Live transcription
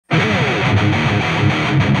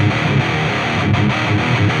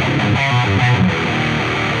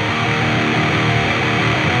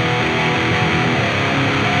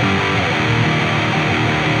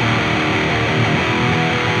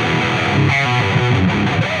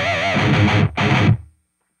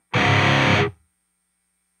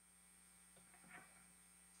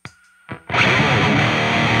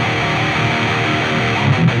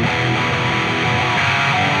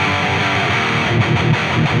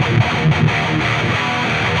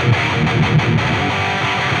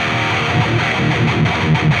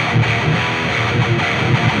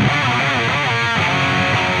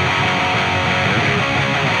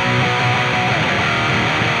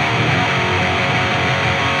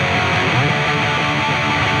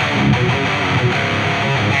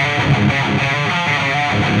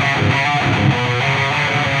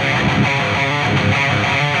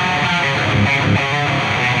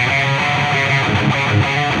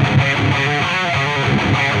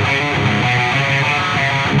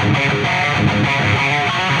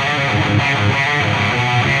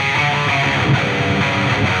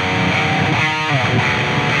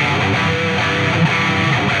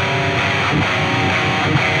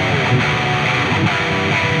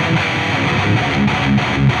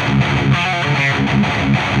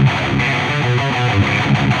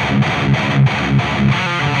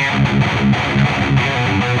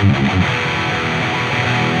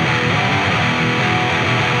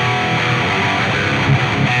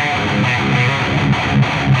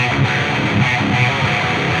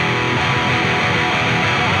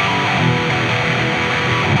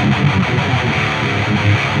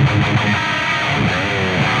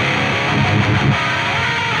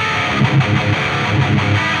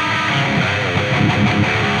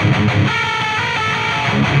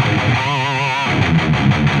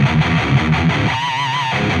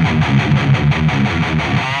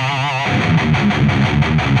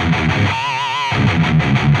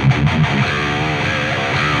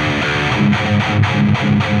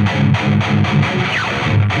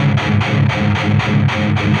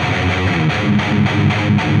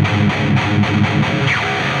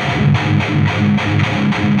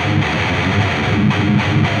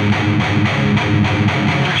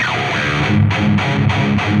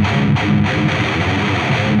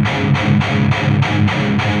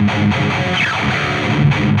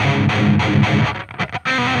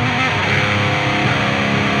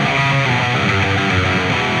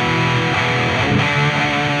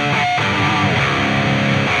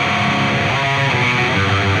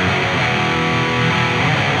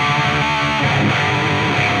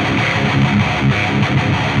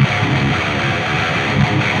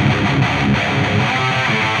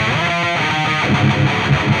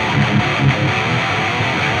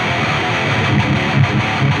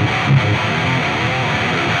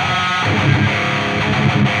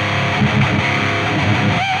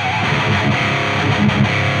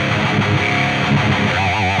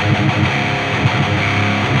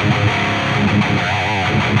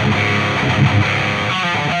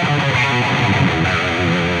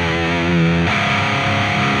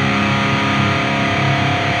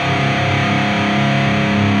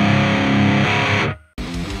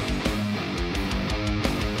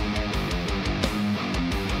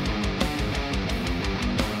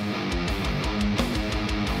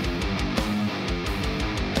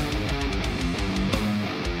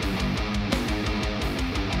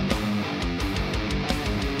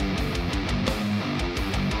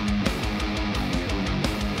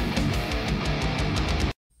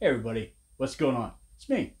Hey everybody, what's going on? It's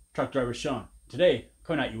me, truck driver Sean. Today,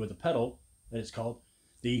 coming at you with a pedal that is called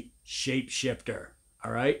the Shapeshifter.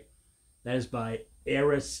 All right, that is by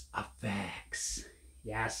Airis Effects.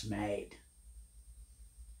 Yes, mate.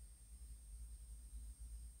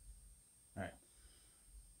 All right,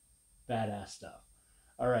 badass stuff.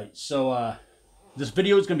 All right, so this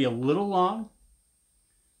video is gonna be a little long.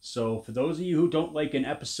 So for those of you who don't like an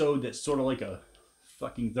episode that's sort of like a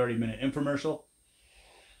fucking 30-minute infomercial,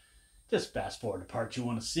 just fast forward the parts you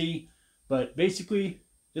want to see. But basically,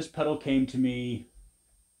 this pedal came to me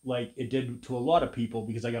like it did to a lot of people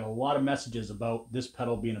because I got a lot of messages about this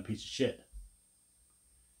pedal being a piece of shit.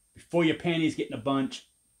 Before your panties get in a bunch,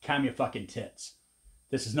 calm your fucking tits.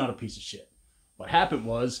 This is not a piece of shit. What happened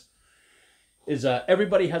is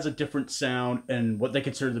everybody has a different sound and what they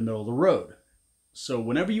consider the middle of the road. So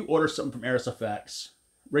whenever you order something from Airis Effects,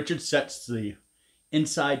 Richard sets the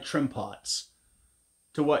inside trim pots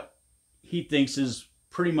to what he thinks is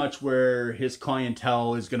pretty much where his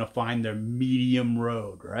clientele is going to find their medium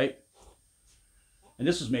road, right? And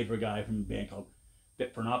this was made for a guy from a band called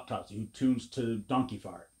Fit for an Autopsy who tunes to Donkey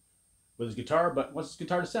Fart with his guitar, but wants his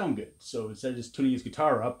guitar to sound good. So instead of just tuning his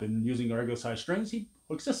guitar up and using regular size strings, he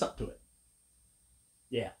hooks this up to it.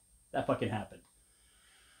 Yeah, that fucking happened.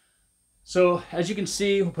 So as you can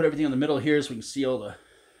see, we'll put everything on the middle here so we can see all the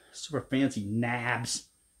super fancy knobs,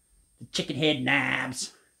 the chicken head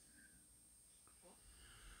knobs.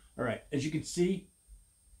 All right, as you can see,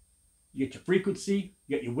 you get your frequency,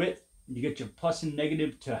 you get your width, and you get your plus and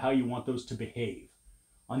negative to how you want those to behave.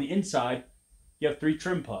 On the inside, you have four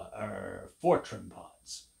trim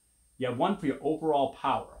pods. You have one for your overall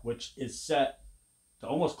power, which is set to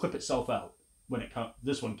almost clip itself out when it comes.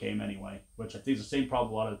 This one came anyway, which I think is the same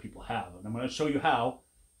problem a lot of people have. And I'm going to show you how,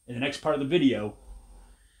 in the next part of the video,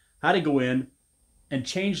 how to go in and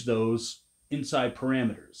change those inside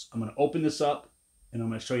parameters. I'm going to open this up and I'm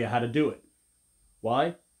going to show you how to do it.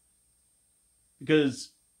 Why?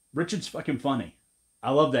 Because Richard's fucking funny.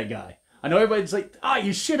 I love that guy. I know everybody's like,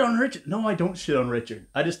 you shit on Richard. No, I don't shit on Richard.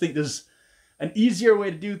 I just think there's an easier way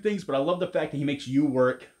to do things, but I love the fact that he makes you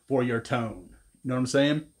work for your tone. You know what I'm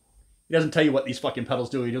saying? He doesn't tell you what these fucking pedals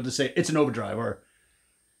do. He'll just say, it's an overdrive, or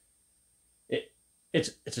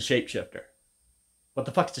it's a shapeshifter. What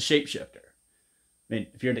the fuck's a shapeshifter? I mean,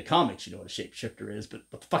 if you're into comics, you know what a shapeshifter is, but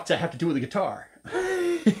what the fuck does that have to do with a guitar?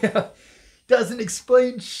 Yeah. Doesn't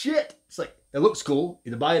explain shit. It's like, it looks cool.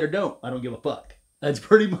 Either buy it or don't. I don't give a fuck. That's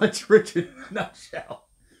pretty much Richard in a nutshell.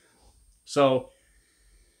 So,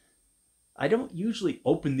 I don't usually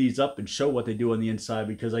open these up and show what they do on the inside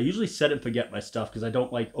because I usually set and forget my stuff because I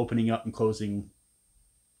don't like opening up and closing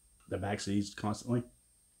the backs of these constantly.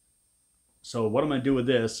 So what I'm going to do with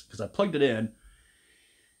this, because I plugged it in,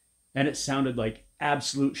 and it sounded like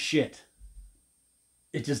absolute shit.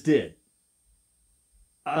 It just did.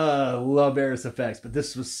 I love Airis Effects, but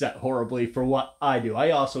this was set horribly for what I do.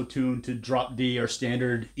 I also tune to drop D or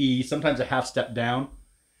standard E, sometimes a half step down.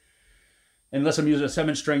 Unless I'm using a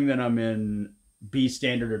 7-string, then I'm in B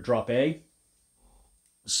standard or drop A.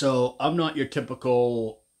 So I'm not your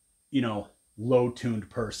typical, low-tuned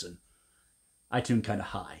person. I tune kind of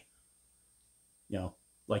high.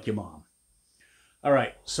 Like your mom. All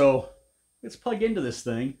right, so let's plug into this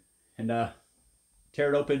thing and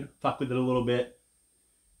tear it open, fuck with it a little bit.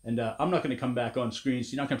 And I'm not going to come back on screen,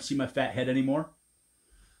 so you're not going to see my fat head anymore.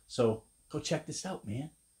 So go check this out,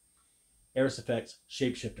 man. Airis Effects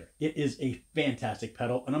Shapeshifter. It is a fantastic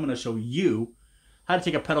pedal, and I'm going to show you how to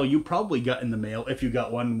take a pedal you probably got in the mail, if you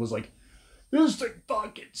got one and was like, this thing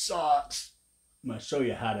fucking sucks. I'm going to show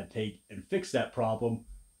you how to take and fix that problem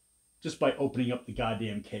just by opening up the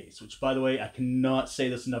goddamn case, which, by the way, I cannot say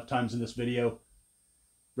this enough times in this video.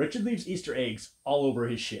 Richard leaves Easter eggs all over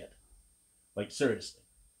his shit. Like, seriously.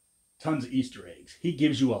 Tons of Easter eggs. He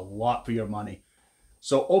gives you a lot for your money.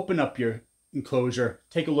 So open up your enclosure,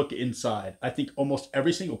 take a look inside. I think almost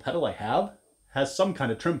every single pedal I have has some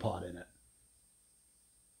kind of trim pod in it.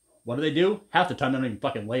 What do? Half the time they're not even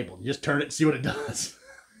fucking labeled. You just turn it and see what it does.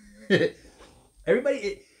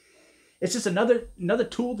 It's just another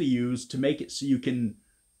tool to use to make it so you can,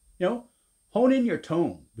 hone in your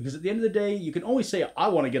tone. Because at the end of the day, you can only say, I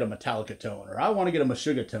want to get a Metallica tone, or I want to get a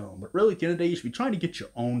Meshuggah tone. But really, at the end of the day, you should be trying to get your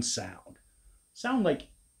own sound. Sound like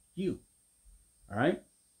you. All right? At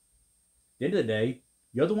the end of the day,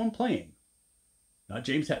 you're the one playing, not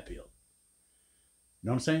James Hetfield. You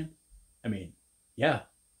know what I'm saying? I mean, yeah,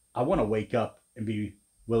 I want to wake up and be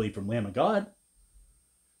Willie from Lamb of God.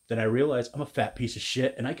 Then I realize I'm a fat piece of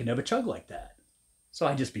shit and I can never chug like that. So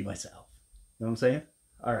I just be myself. You know what I'm saying?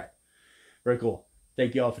 All right. Very cool.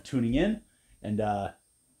 Thank you all for tuning in. And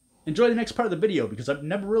enjoy the next part of the video because I've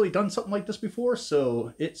never really done something like this before,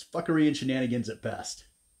 so it's fuckery and shenanigans at best.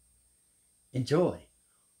 Enjoy.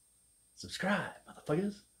 Subscribe,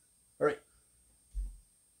 motherfuckers. All right.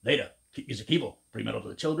 Later. Keep music evil. Bring metal to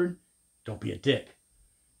the children. Don't be a dick.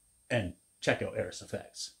 And check out Airis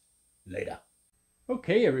effects. Later.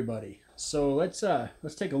 Okay, everybody. So let's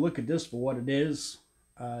take a look at this for what it is.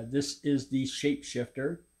 This is the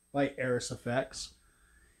Shapeshifter by Airis effects.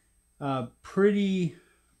 Pretty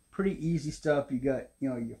easy stuff. You got, you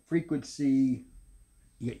know, your frequency,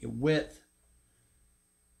 you got your width,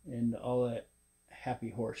 and all that happy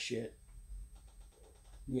horse shit.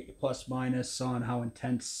 You get your plus minus on how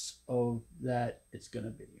intense of that it's going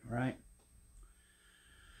to be, right?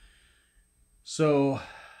 So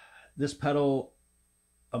this pedal,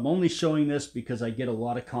 I'm only showing this because I get a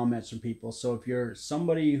lot of comments from people. So if you're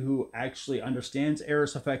somebody who actually understands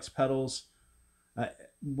Airis effects pedals,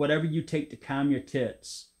 whatever you take to calm your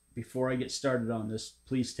tits before I get started on this,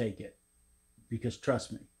 please take it. Because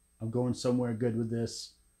trust me, I'm going somewhere good with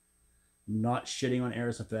this. I'm not shitting on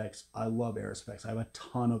Airis effects. I love Airis effects. I have a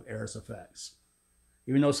ton of Airis effects.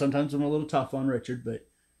 Even though sometimes I'm a little tough on Richard, but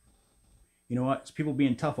you know what? It's people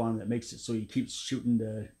being tough on him that makes it so he keeps shooting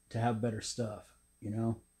to have better stuff, you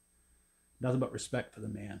know? Nothing but respect for the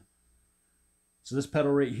man. So this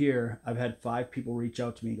pedal right here, I've had 5 people reach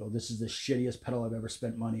out to me and go, this is the shittiest pedal I've ever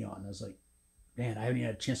spent money on. I was like, man, I haven't even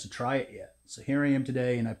had a chance to try it yet. So here I am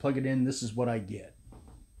today, and I plug it in. This is what I get.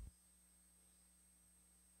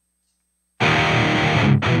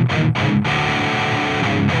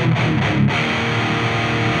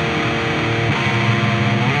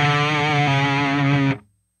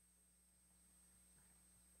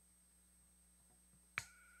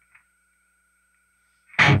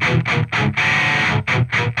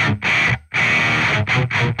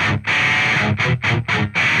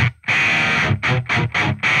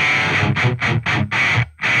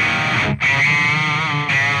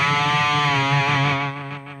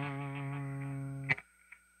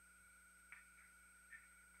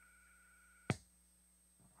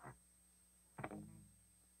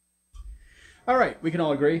 All right, we can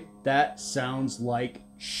all agree that sounds like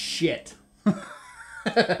shit.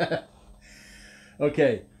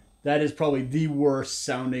 Okay, that is probably the worst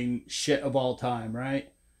sounding shit of all time,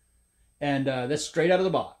 right? And that's straight out of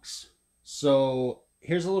the box. So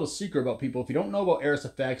here's a little secret about people. If you don't know about Airis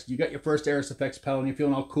effects, you got your first Airis effects pedal and you're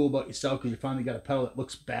feeling all cool about yourself because you finally got a pedal that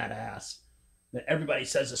looks badass, that everybody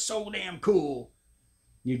says is so damn cool.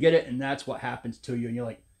 You get it, and that's what happens to you, and you're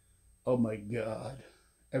like, oh my God.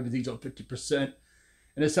 Everything's on 50%.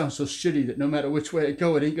 And it sounds so shitty that no matter which way I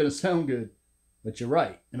go, it ain't going to sound good. But you're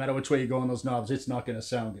right. No matter which way you go on those knobs, it's not going to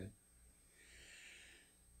sound good.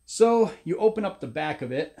 So you open up the back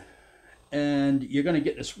of it, and you're going to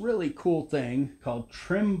get this really cool thing called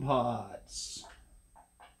trim pods.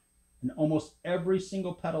 And almost every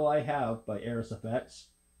single pedal I have by Airis effects,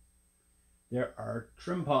 there are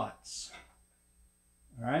trim pods.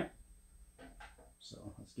 All right?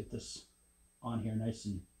 So let's get this on here nice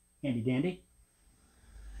and handy dandy.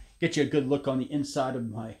 Get you a good look on the inside of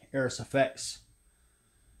my Airis effects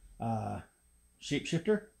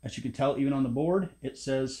shapeshifter. As you can tell, even on the board, it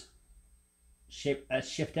says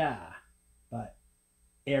shifter, but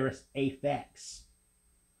Airis effects.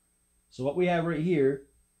 So what we have right here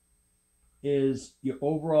is your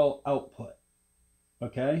overall output.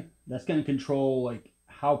 Okay, that's going to control like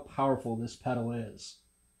how powerful this pedal is.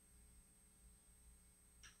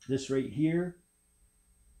 This right here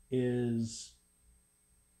is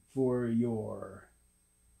for your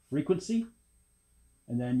frequency,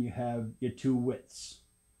 and then you have your 2 widths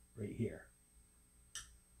right here.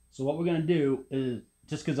 So what we're going to do is,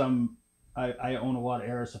 just because I own a lot of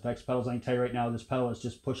Airis effects pedals, I can tell you right now this pedal is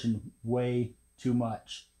just pushing way too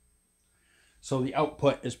much. So the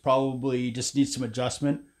output is probably just needs some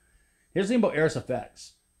adjustment. Here's the thing about Airis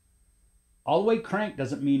effects. All the way cranked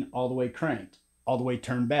doesn't mean all the way cranked. All the way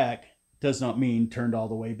turned back does not mean turned all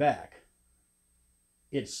the way back.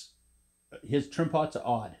 It's, his trim pots are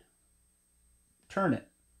odd. Turn it.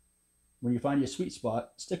 When you find your sweet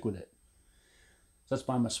spot, stick with it. So let's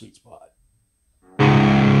find my sweet spot.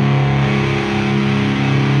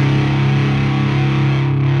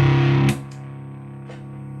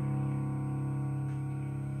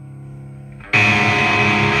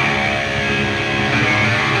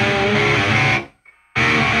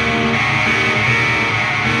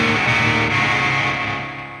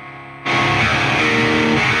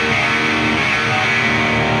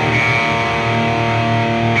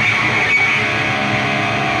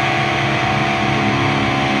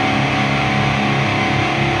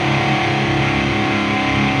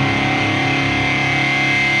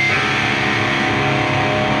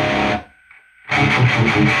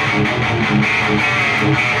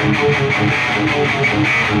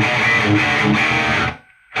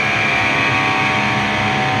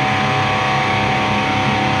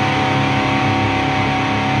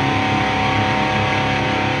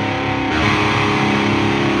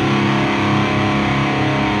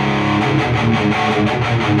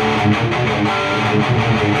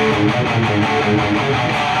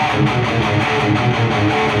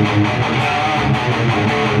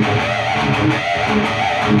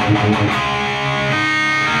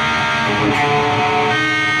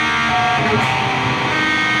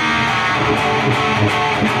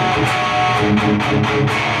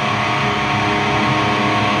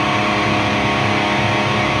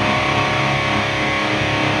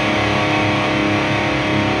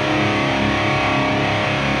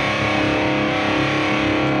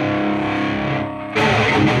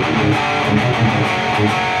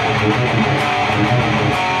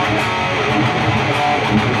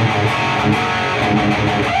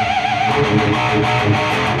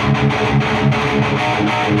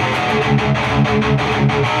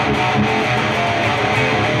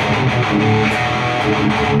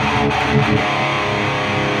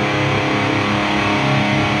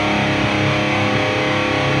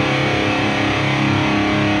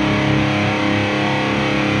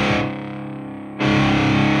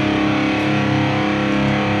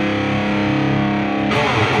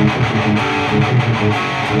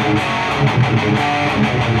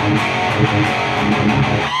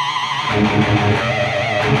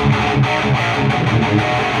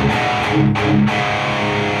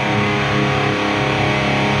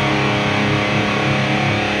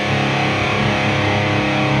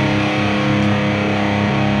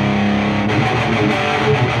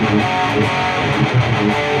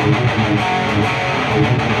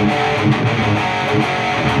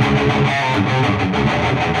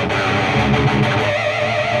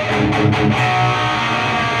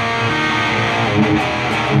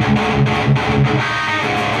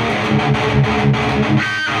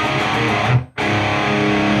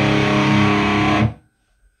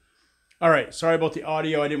 Alright, sorry about the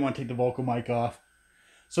audio. I didn't want to take the vocal mic off.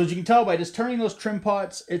 So as you can tell by just turning those trim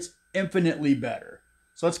pots, it's infinitely better.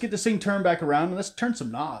 So let's get this thing turned back around and let's turn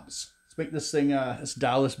some knobs. Let's make this thing, let's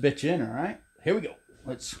dial this bitch in, alright? Here we go.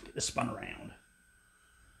 Let's get this spun around.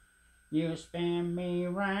 You spin me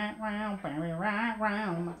right round, baby, right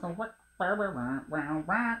round, like a wick, baby, right round,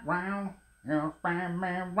 right round. You spin me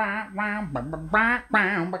right round, baby, right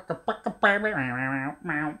round, like a wick, baby, right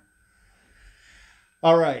round.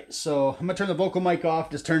 Alright, so I'm going to turn the vocal mic off,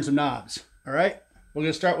 just turn some knobs. Alright? We're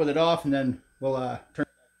going to start with it off and then we'll turn.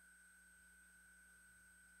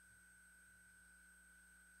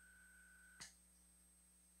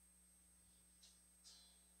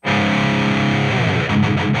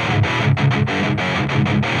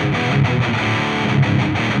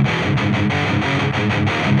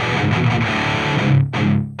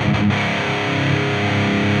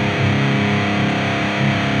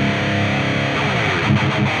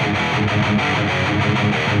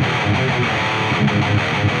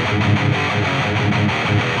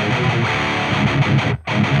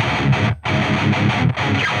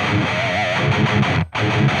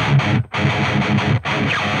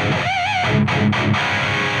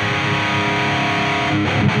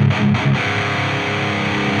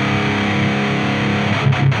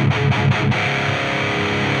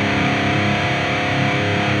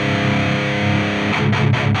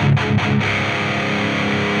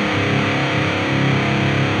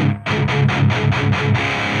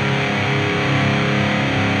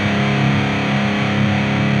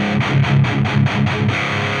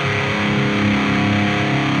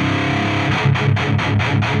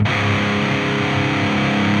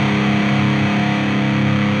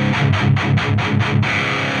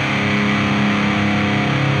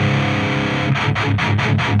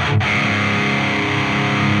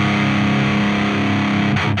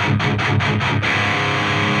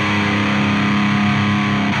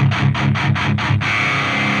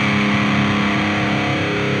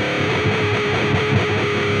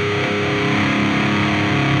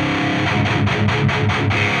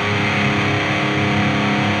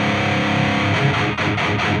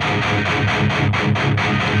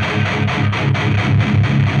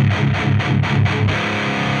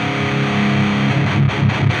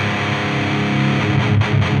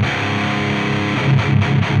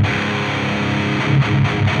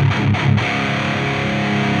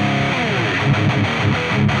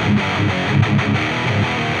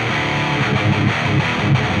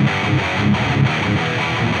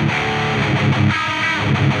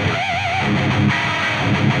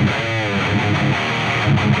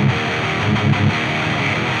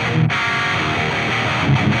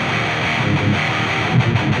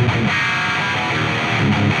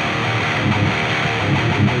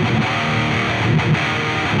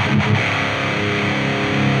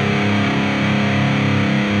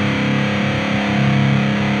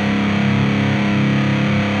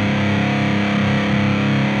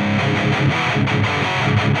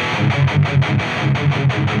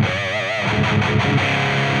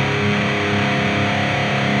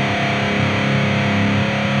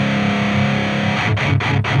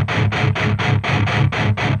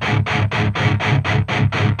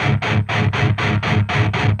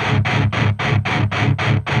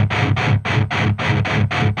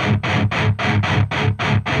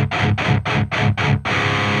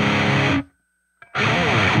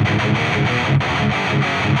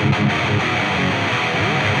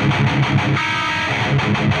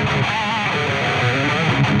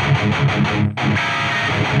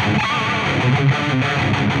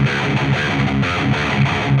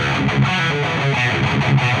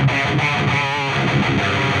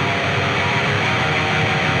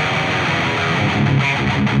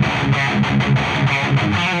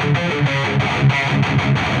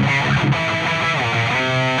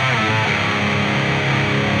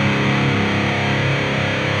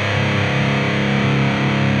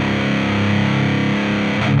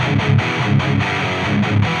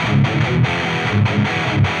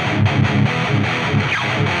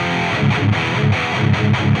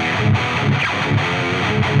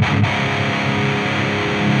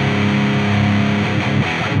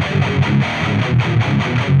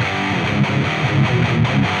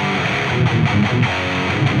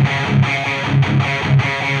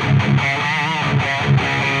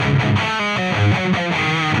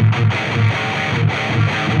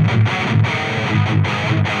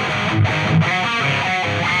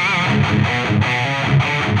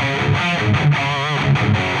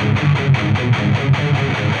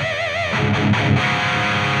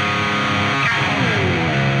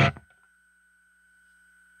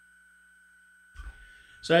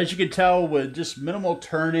 So as you can tell, with just minimal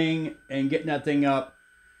turning and getting that thing up,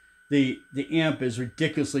 the amp is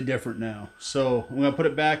ridiculously different now. So I'm going to put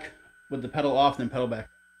it back with the pedal off and then pedal back.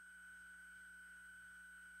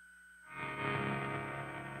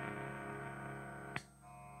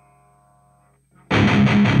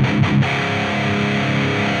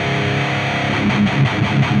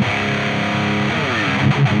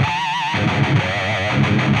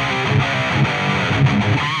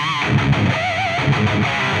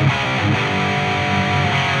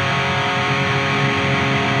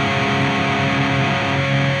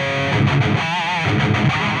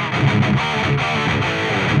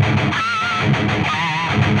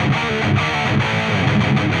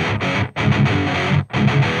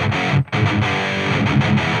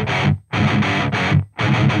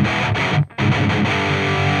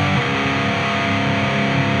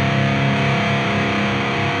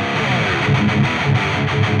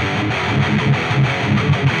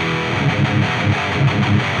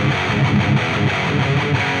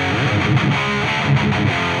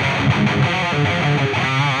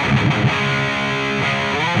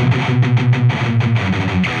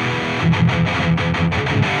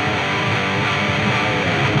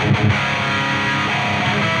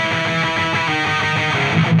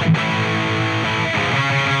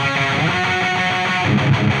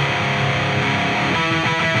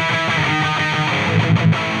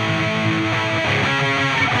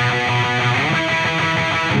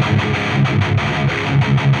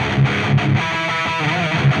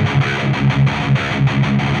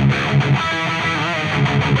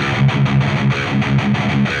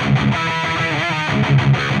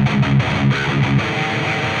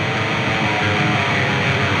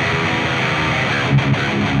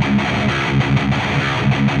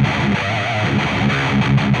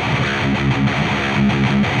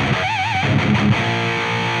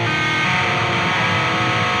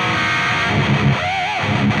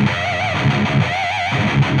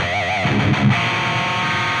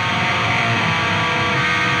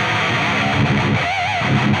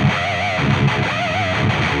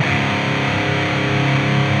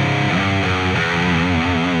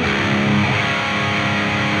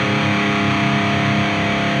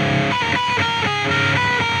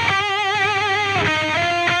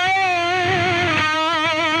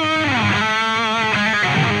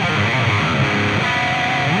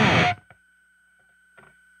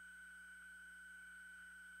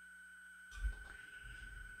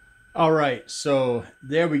 All right, so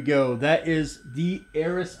there we go. That is the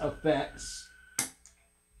Airis Effects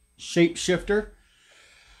shapeshifter.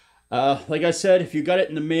 Like I said, if you got it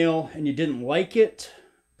in the mail and you didn't like it,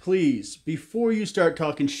 please, before you start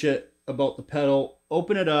talking shit about the pedal,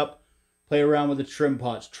 open it up, play around with the trim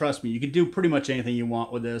pots. Trust me, you can do pretty much anything you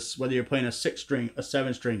want with this, whether you're playing a 6-string, a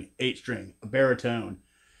 7-string, 8-string, a baritone,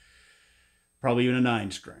 probably even a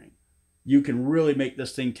 9-string. You can really make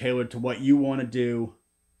this thing tailored to what you want to do.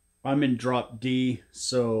 I'm in drop D,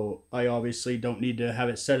 so I obviously don't need to have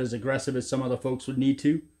it set as aggressive as some other folks would need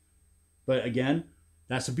to. But again,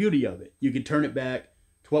 that's the beauty of it. You can turn it back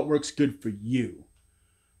to what works good for you.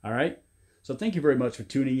 All right? So thank you very much for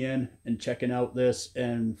tuning in and checking out this,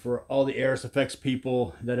 and for all the Airis Effects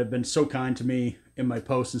people that have been so kind to me in my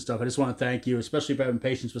posts and stuff. I just want to thank you, especially for having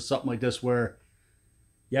patience with something like this where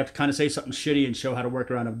you have to kind of say something shitty and show how to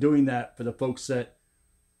work around. I'm doing that for the folks that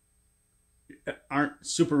aren't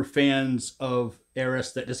super fans of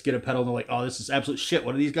Airis, that just get a pedal and they're like, oh, this is absolute shit.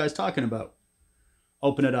 What are these guys talking about?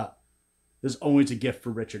 Open it up. There's always a gift for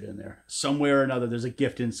Richard in there. Somewhere or another, there's a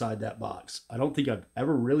gift inside that box. I don't think I've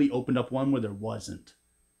ever really opened up one where there wasn't.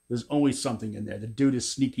 There's always something in there. The dude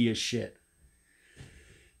is sneaky as shit.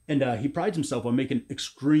 And he prides himself on making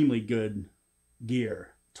extremely good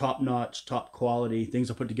gear. Top notch, top quality.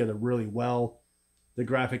 Things are put together really well. The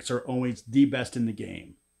graphics are always the best in the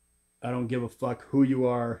game. I don't give a fuck who you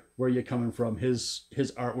are, where you're coming from. His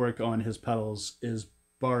artwork on his pedals is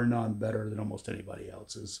bar none better than almost anybody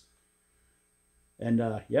else's. And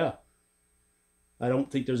yeah, I don't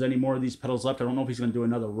think there's any more of these pedals left. I don't know if he's going to do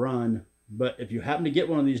another run. But if you happen to get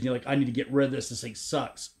one of these and you're like, I need to get rid of this, this thing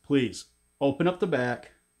sucks, please open up the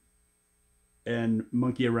back and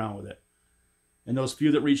monkey around with it. And those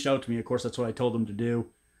few that reached out to me, of course, that's what I told them to do.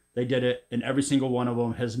 They did it, and every single one of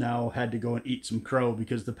them has now had to go and eat some crow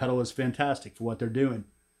because the pedal is fantastic for what they're doing.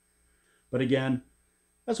 But again,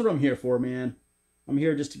 that's what I'm here for, man. I'm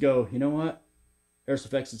here just to go, you know what? Airis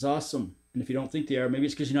Effects is awesome. And if you don't think they are, maybe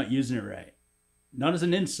it's because you're not using it right. Not as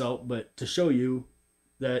an insult, but to show you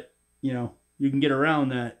that, you know, you can get around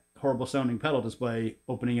that horrible sounding pedal just by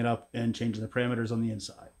opening it up and changing the parameters on the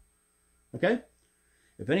inside. Okay?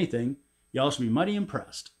 If anything, y'all should be mighty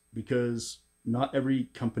impressed, because Not every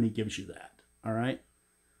company gives you that. All right.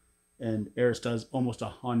 And Airis does almost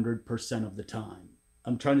 100% of the time.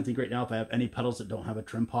 I'm trying to think right now if I have any pedals that don't have a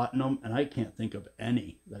trim pot in them, and I can't think of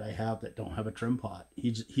any that I have that don't have a trim pot.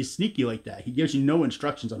 He's sneaky like that. He gives you no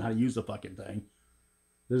instructions on how to use the fucking thing.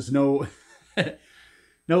 There's no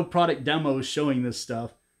no product demos showing this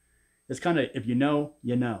stuff. It's kind of, if you know,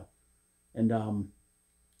 you know. And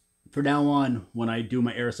for now on, when I do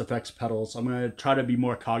my Airis FX pedals, I'm going to try to be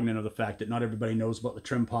more cognizant of the fact that not everybody knows about the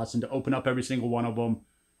trim pots, and to open up every single one of them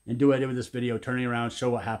and do what I did with this video, turning around, show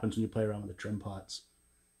what happens when you play around with the trim pots.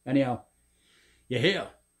 Anyhow, you're here.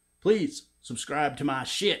 Please subscribe to my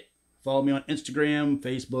shit. Follow me on Instagram,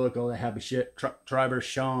 Facebook, all that happy shit. Truck Driver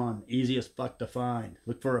Sean, easy as fuck to find.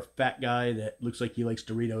 Look for a fat guy that looks like he likes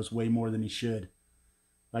Doritos way more than he should.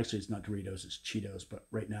 Actually, it's not Doritos, it's Cheetos. But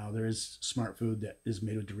right now, there is smart food that is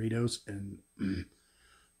made with Doritos. And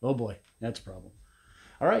oh boy, that's a problem.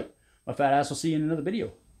 All right, my fat ass will see you in another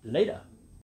video. Later.